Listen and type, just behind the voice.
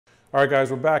All right,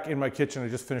 guys, we're back in my kitchen. I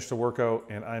just finished a workout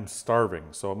and I'm starving.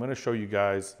 So I'm gonna show you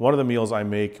guys one of the meals I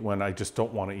make when I just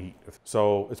don't wanna eat.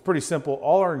 So it's pretty simple.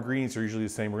 All our ingredients are usually the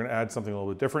same. We're gonna add something a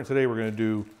little bit different today. We're gonna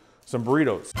do some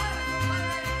burritos.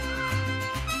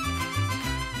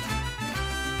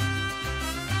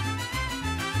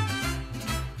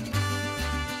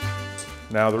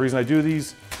 Now, the reason I do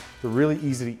these, they're really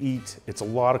easy to eat. It's a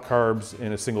lot of carbs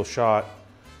in a single shot.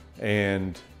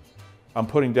 And I'm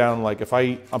putting down, like, if I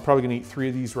eat, I'm probably gonna eat 3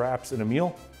 of these wraps in a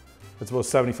meal. That's about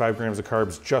 75 grams of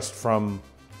carbs just from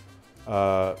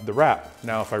the wrap.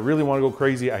 Now, if I really wanna go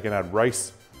crazy, I can add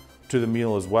rice to the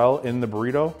meal as well in the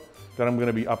burrito. Then I'm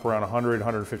gonna be up around 100,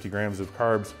 150 grams of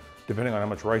carbs, depending on how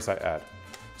much rice I add.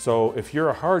 So if you're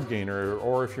a hard gainer,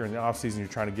 or if you're in the off season, you're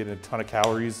trying to get in a ton of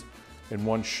calories in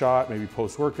one shot, maybe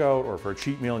post-workout, or for a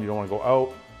cheat meal and you don't wanna go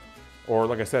out, or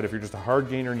like I said, if you're just a hard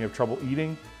gainer and you have trouble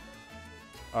eating,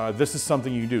 this is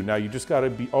something you can do. Now, you just gotta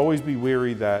always be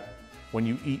wary that when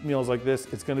you eat meals like this,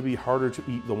 it's gonna be harder to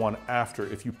eat the one after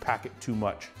if you pack it too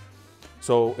much.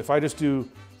 So if I just do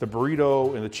the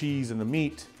burrito and the cheese and the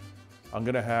meat, I'm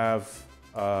gonna have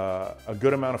a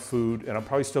good amount of food, and I'm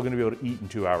probably still gonna be able to eat in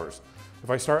 2 hours. If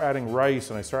I start adding rice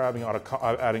and I start adding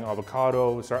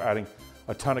avocado, start adding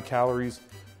a ton of calories,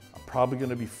 I'm probably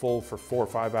gonna be full for 4 or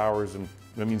 5 hours, and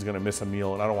that means I'm gonna miss a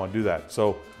meal, and I don't wanna do that.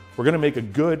 So we're gonna make a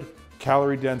good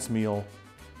calorie-dense meal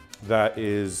that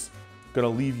is gonna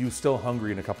leave you still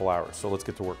hungry in a couple hours. So let's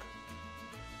get to work.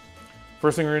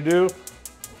 First thing we're gonna do,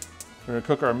 we're gonna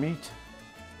cook our meat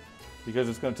because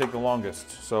it's gonna take the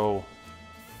longest. So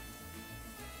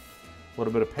a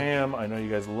little bit of Pam, I know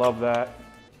you guys love that,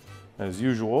 as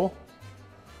usual.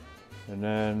 And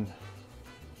then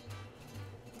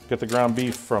get the ground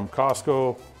beef from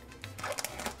Costco.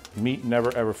 Meat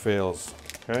never ever fails,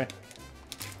 okay?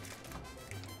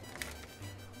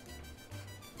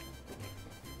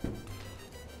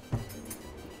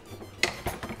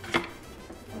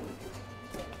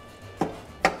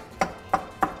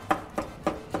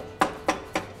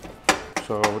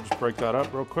 So we'll just break that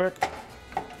up real quick.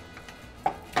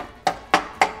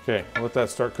 Okay, I'll let that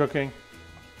start cooking.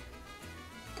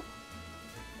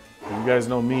 You guys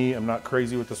know me, I'm not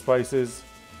crazy with the spices.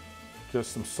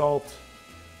 Just some salt.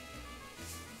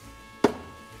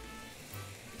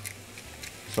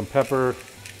 Some pepper.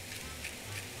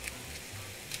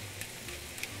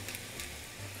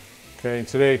 Okay,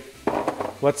 today,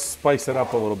 let's spice it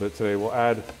up a little bit today. We'll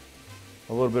add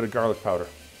a little bit of garlic powder.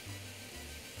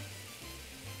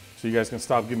 So you guys can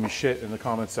stop giving me shit in the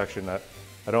comments section that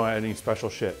I don't add any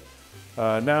special shit.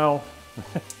 Now,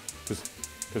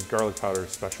 because garlic powder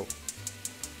is special.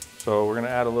 So we're gonna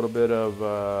add a little bit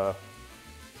of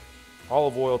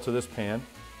olive oil to this pan.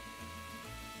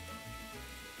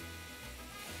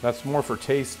 That's more for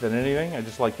taste than anything. I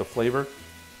just like the flavor.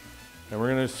 And we're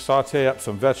gonna saute up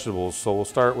some vegetables. So we'll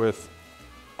start with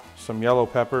some yellow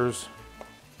peppers.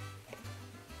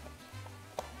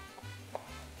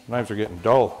 Knives are getting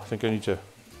dull. I think I need to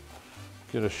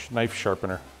get a knife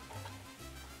sharpener.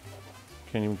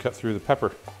 Can't even cut through the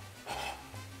pepper.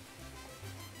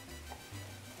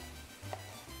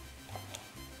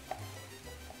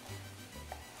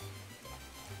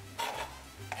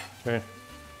 Okay.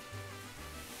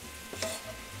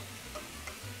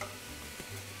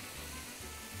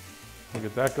 We'll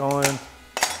get that going.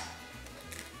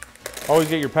 Always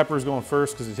get your peppers going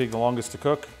first because they take the longest to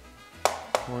cook.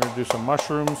 We're gonna do some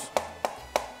mushrooms.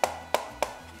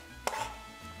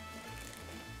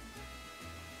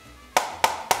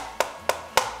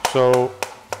 So,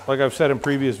 like I've said in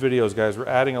previous videos, guys, we're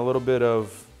adding a little bit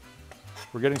of,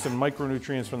 we're getting some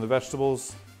micronutrients from the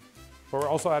vegetables, but we're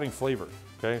also adding flavor,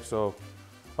 okay? So,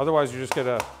 otherwise you just get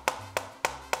a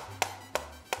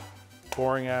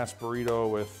boring ass burrito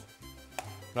with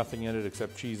nothing in it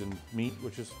except cheese and meat,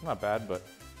 which is not bad, but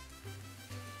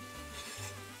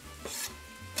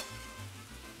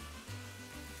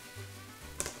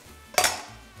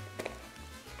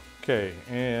okay,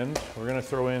 and we're gonna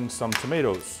throw in some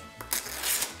tomatoes.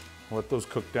 Let those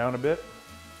cook down a bit.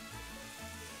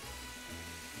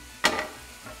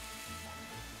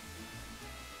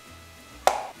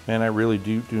 Man, I really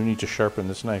do need to sharpen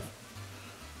this knife.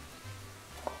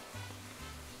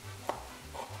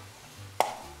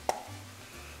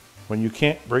 When you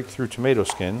can't break through tomato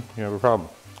skin, you have a problem.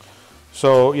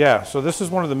 So yeah, so this is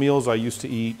one of the meals I used to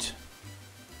eat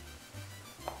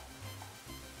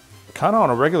kind of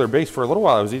on a regular basis. For a little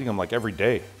while I was eating them like every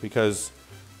day because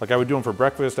like I would do them for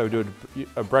breakfast. I would do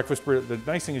a breakfast burrito. The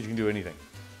nice thing is you can do anything.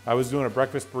 I was doing a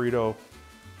breakfast burrito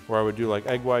where I would do like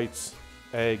egg whites,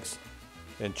 eggs,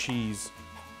 and cheese,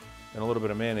 and a little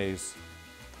bit of mayonnaise.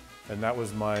 And that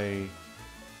was my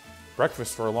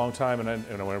breakfast for a long time,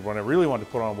 and when I really wanted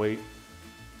to put on weight,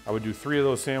 I would do 3 of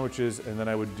those sandwiches, and then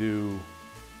I would do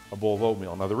a bowl of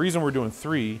oatmeal. Now the reason we're doing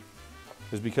 3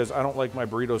 is because I don't like my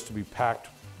burritos to be packed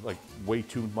like way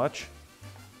too much.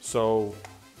 So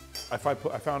I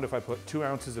found if I put 2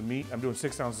 ounces of meat, I'm doing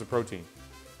 6 ounces of protein,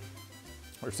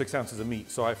 or 6 ounces of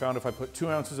meat. So I found if I put 2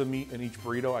 ounces of meat in each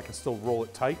burrito, I can still roll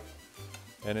it tight,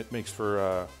 and it makes for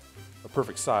a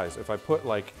perfect size. If I put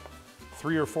like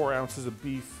 3 or 4 ounces of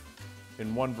beef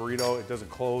in one burrito, it doesn't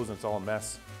close and it's all a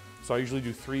mess. So I usually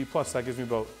do 3, plus that gives me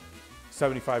about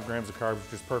 75 grams of carbs,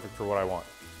 which is perfect for what I want.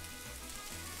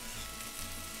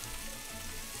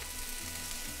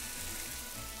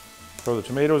 Throw the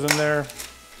tomatoes in there.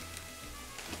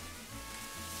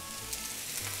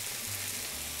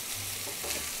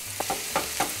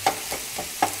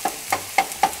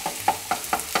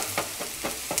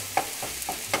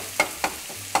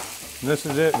 And this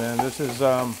is it, man. This is,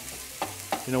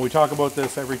 you know, we talk about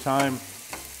this every time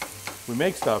we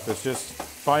make stuff. It's just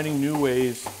finding new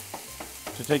ways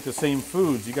to take the same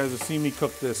foods. You guys have seen me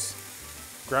cook this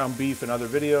ground beef in other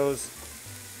videos.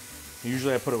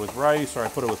 Usually I put it with rice, or I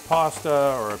put it with pasta,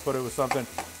 or I put it with something.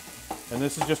 And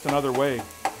this is just another way.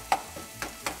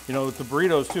 You know, with the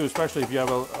burritos too, especially if you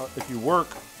have if you work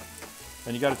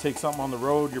and you got to take something on the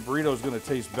road, your burrito is going to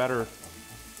taste better,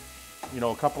 you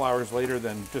know, a couple hours later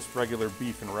than just regular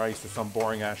beef and rice or some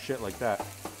boring ass shit like that.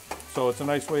 So it's a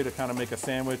nice way to kind of make a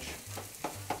sandwich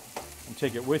and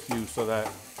take it with you so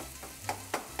that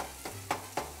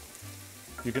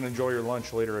you can enjoy your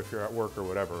lunch later if you're at work or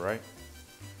whatever, right?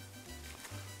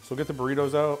 So get the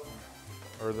burritos out,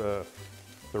 or the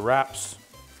wraps.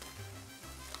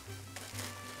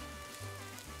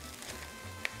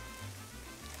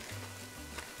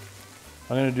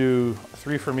 I'm gonna do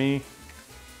 3 for me, and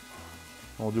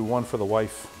we'll do 1 for the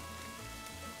wife,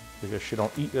 because she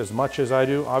don't eat as much as I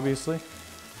do, obviously.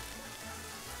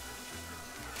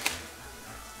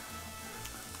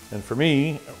 And for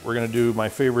me, we're gonna do my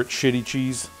favorite shitty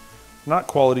cheese. Not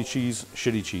quality cheese,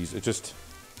 shitty cheese. It just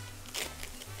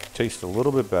tastes a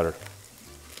little bit better.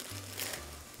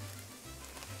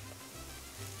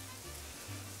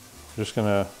 Just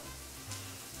gonna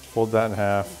fold that in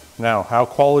half. Now, how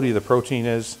quality the protein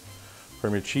is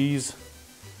from your cheese,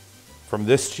 from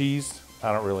this cheese,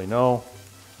 I don't really know.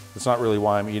 It's not really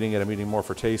why I'm eating it. I'm eating more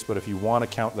for taste, but if you want to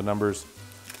count the numbers,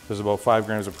 there's about 5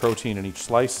 grams of protein in each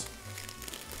slice.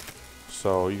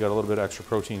 So you got a little bit extra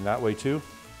protein that way too.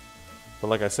 But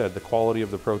like I said, the quality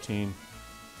of the protein,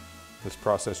 this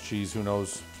processed cheese, who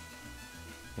knows,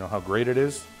 you know, how great it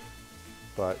is,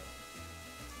 but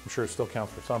I'm sure it still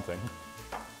counts for something.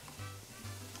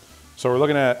 So we're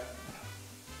looking at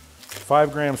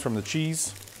 5 grams from the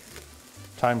cheese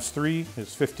times 3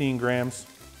 is 15 grams.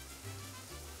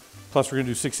 Plus we're gonna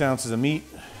do 6 ounces of meat,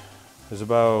 is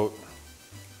about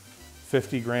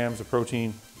 50 grams of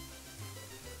protein.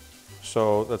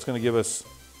 So that's gonna give us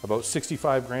about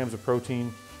 65 grams of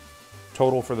protein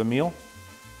total for the meal.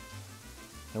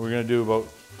 And we're gonna do about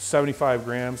 75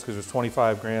 grams, because there's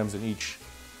 25 grams in each,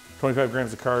 25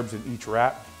 grams of carbs in each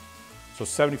wrap. So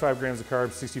 75 grams of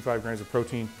carbs, 65 grams of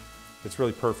protein. It's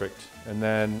really perfect. And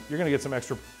then you're gonna get some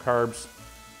extra carbs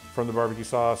from the barbecue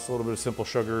sauce, a little bit of simple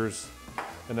sugars,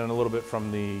 and then a little bit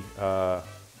from the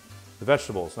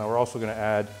vegetables. Now we're also gonna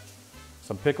add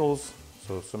some pickles,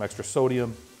 so some extra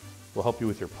sodium will help you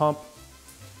with your pump.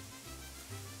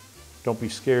 Don't be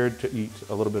scared to eat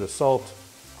a little bit of salt.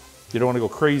 You don't want to go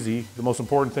crazy. The most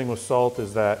important thing with salt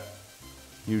is that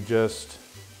you just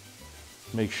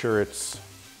make sure it's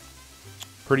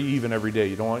pretty even every day.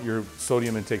 You don't want your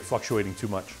sodium intake fluctuating too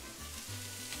much.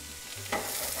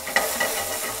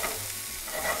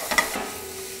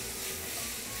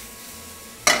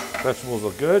 Vegetables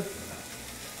look good.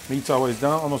 Meat's always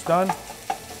done, almost done.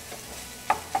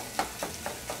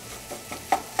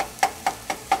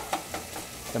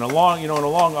 And in a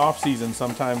long off season,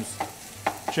 sometimes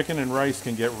chicken and rice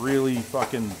can get really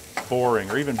fucking boring,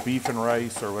 or even beef and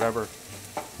rice or whatever.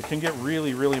 It can get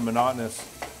really, really monotonous.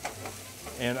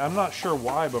 And I'm not sure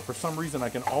why, but for some reason I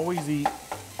can always eat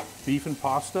beef and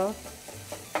pasta,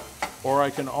 or I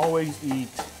can always eat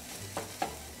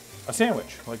a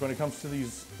sandwich. Like when it comes to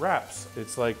these wraps,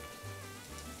 it's like,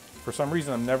 for some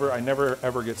reason I never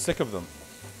ever get sick of them.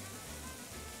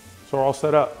 So we're all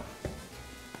set up.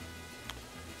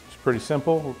 It's pretty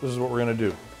simple. This is what we're gonna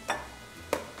do.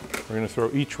 We're gonna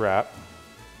throw each wrap,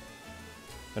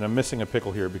 and I'm missing a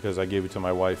pickle here because I gave it to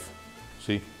my wife.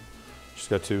 See, she's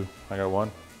got 2, I got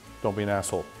 1. Don't be an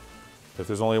asshole. If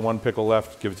there's only 1 pickle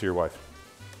left, give it to your wife.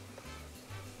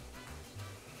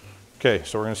 Okay,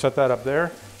 so we're gonna set that up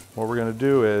there. What we're gonna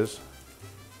do is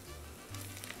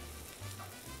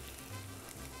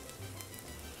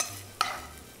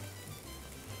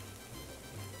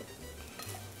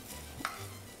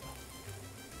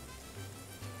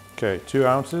Okay, 2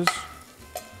 ounces.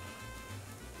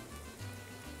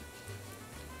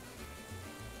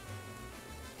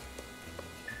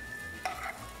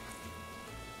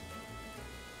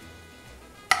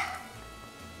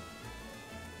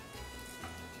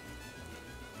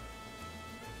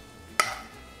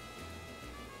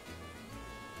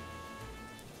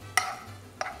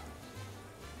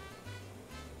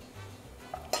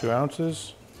 Two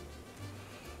ounces.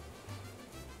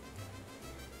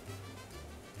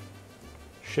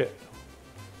 Shit.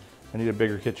 I need a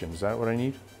bigger kitchen. Is that what I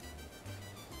need?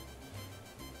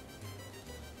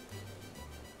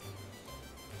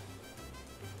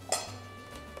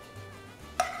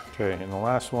 Okay, and the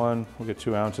last one, we'll get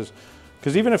 2 ounces.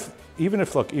 Because even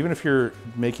if you're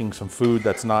making some food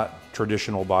that's not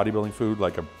traditional bodybuilding food,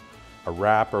 like a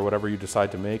wrap or whatever you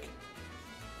decide to make,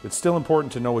 it's still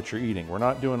important to know what you're eating. We're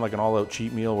not doing like an all-out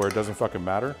cheat meal where it doesn't fucking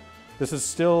matter. This is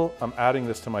still, I'm adding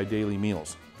this to my daily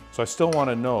meals. So I still want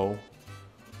to know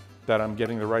that I'm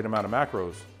getting the right amount of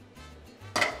macros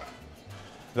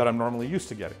that I'm normally used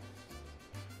to getting.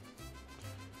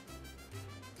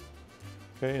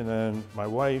 Okay, and then my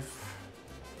wife,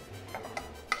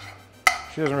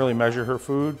 she doesn't really measure her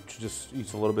food. She just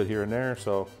eats a little bit here and there,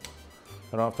 so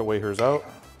I don't have to weigh hers out.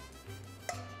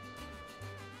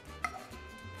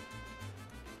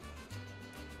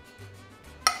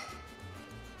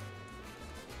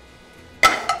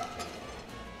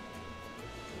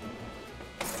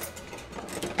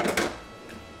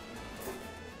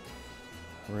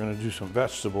 We're gonna do some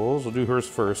vegetables. We'll do hers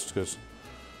first because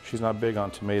she's not big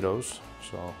on tomatoes.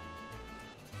 So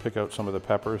pick out some of the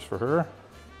peppers for her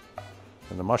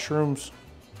and the mushrooms.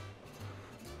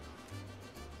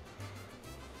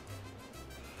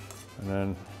 And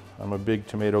then I'm a big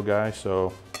tomato guy,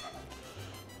 so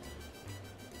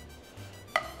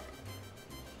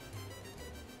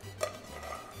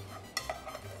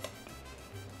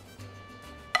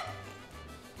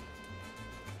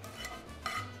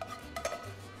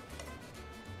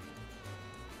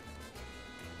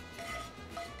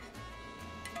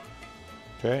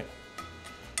okay,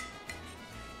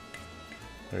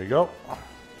 there you go.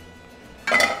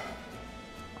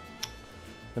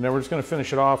 And then we're just going to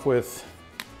finish it off with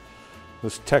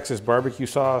this Texas barbecue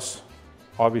sauce,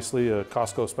 obviously a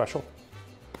Costco special.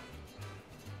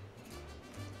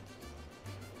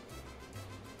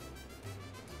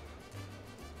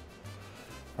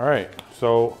 All right,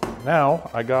 so now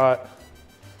I got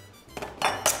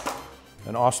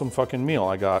an awesome fucking meal.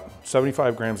 I got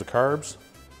 75 grams of carbs.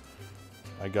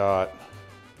 I got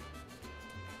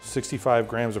 65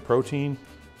 grams of protein,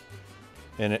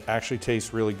 and it actually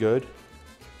tastes really good.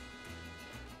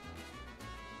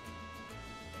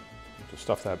 Just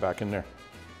stuff that back in there.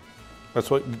 That's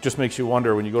what just makes you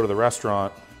wonder when you go to the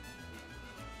restaurant.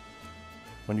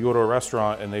 When you go to a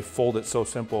restaurant and they fold it so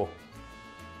simple,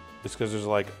 it's because there's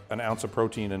like an ounce of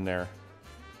protein in there.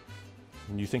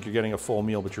 And you think you're getting a full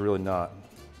meal, but you're really not.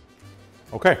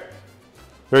 Okay,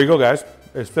 there you go, guys.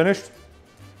 It's finished.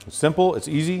 It's simple, it's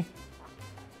easy.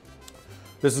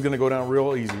 This is gonna go down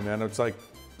real easy, man. It's like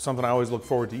something I always look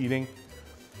forward to eating.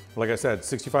 Like I said,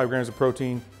 65 grams of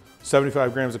protein,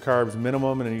 75 grams of carbs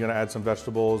minimum, and then you're gonna add some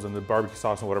vegetables and the barbecue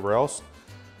sauce and whatever else.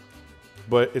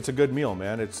 But it's a good meal,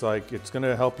 man. It's like, it's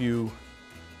gonna help you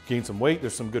gain some weight.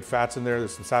 There's some good fats in there.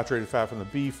 There's some saturated fat from the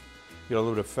beef. You got a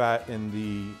little bit of fat in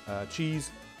the cheese.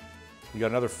 You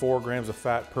got another 4 grams of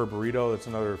fat per burrito. That's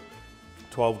another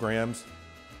 12 grams.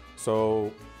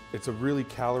 So it's a really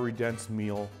calorie dense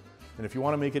meal. And if you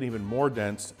want to make it even more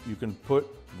dense, you can put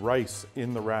rice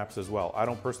in the wraps as well. I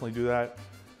don't personally do that.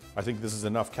 I think this is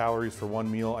enough calories for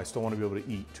one meal. I still want to be able to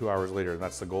eat 2 hours later, and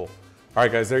that's the goal. All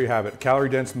right, guys, there you have it. Calorie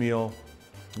dense meal.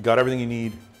 You got everything you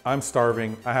need. I'm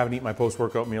starving. I haven't eaten my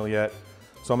post-workout meal yet,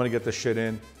 so I'm gonna get this shit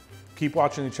in. Keep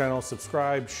watching the channel,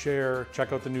 subscribe, share,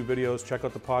 check out the new videos, check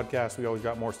out the podcast. We always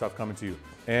got more stuff coming to you.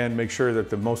 And make sure that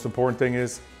the most important thing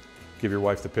is, give your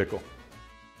wife the pickle.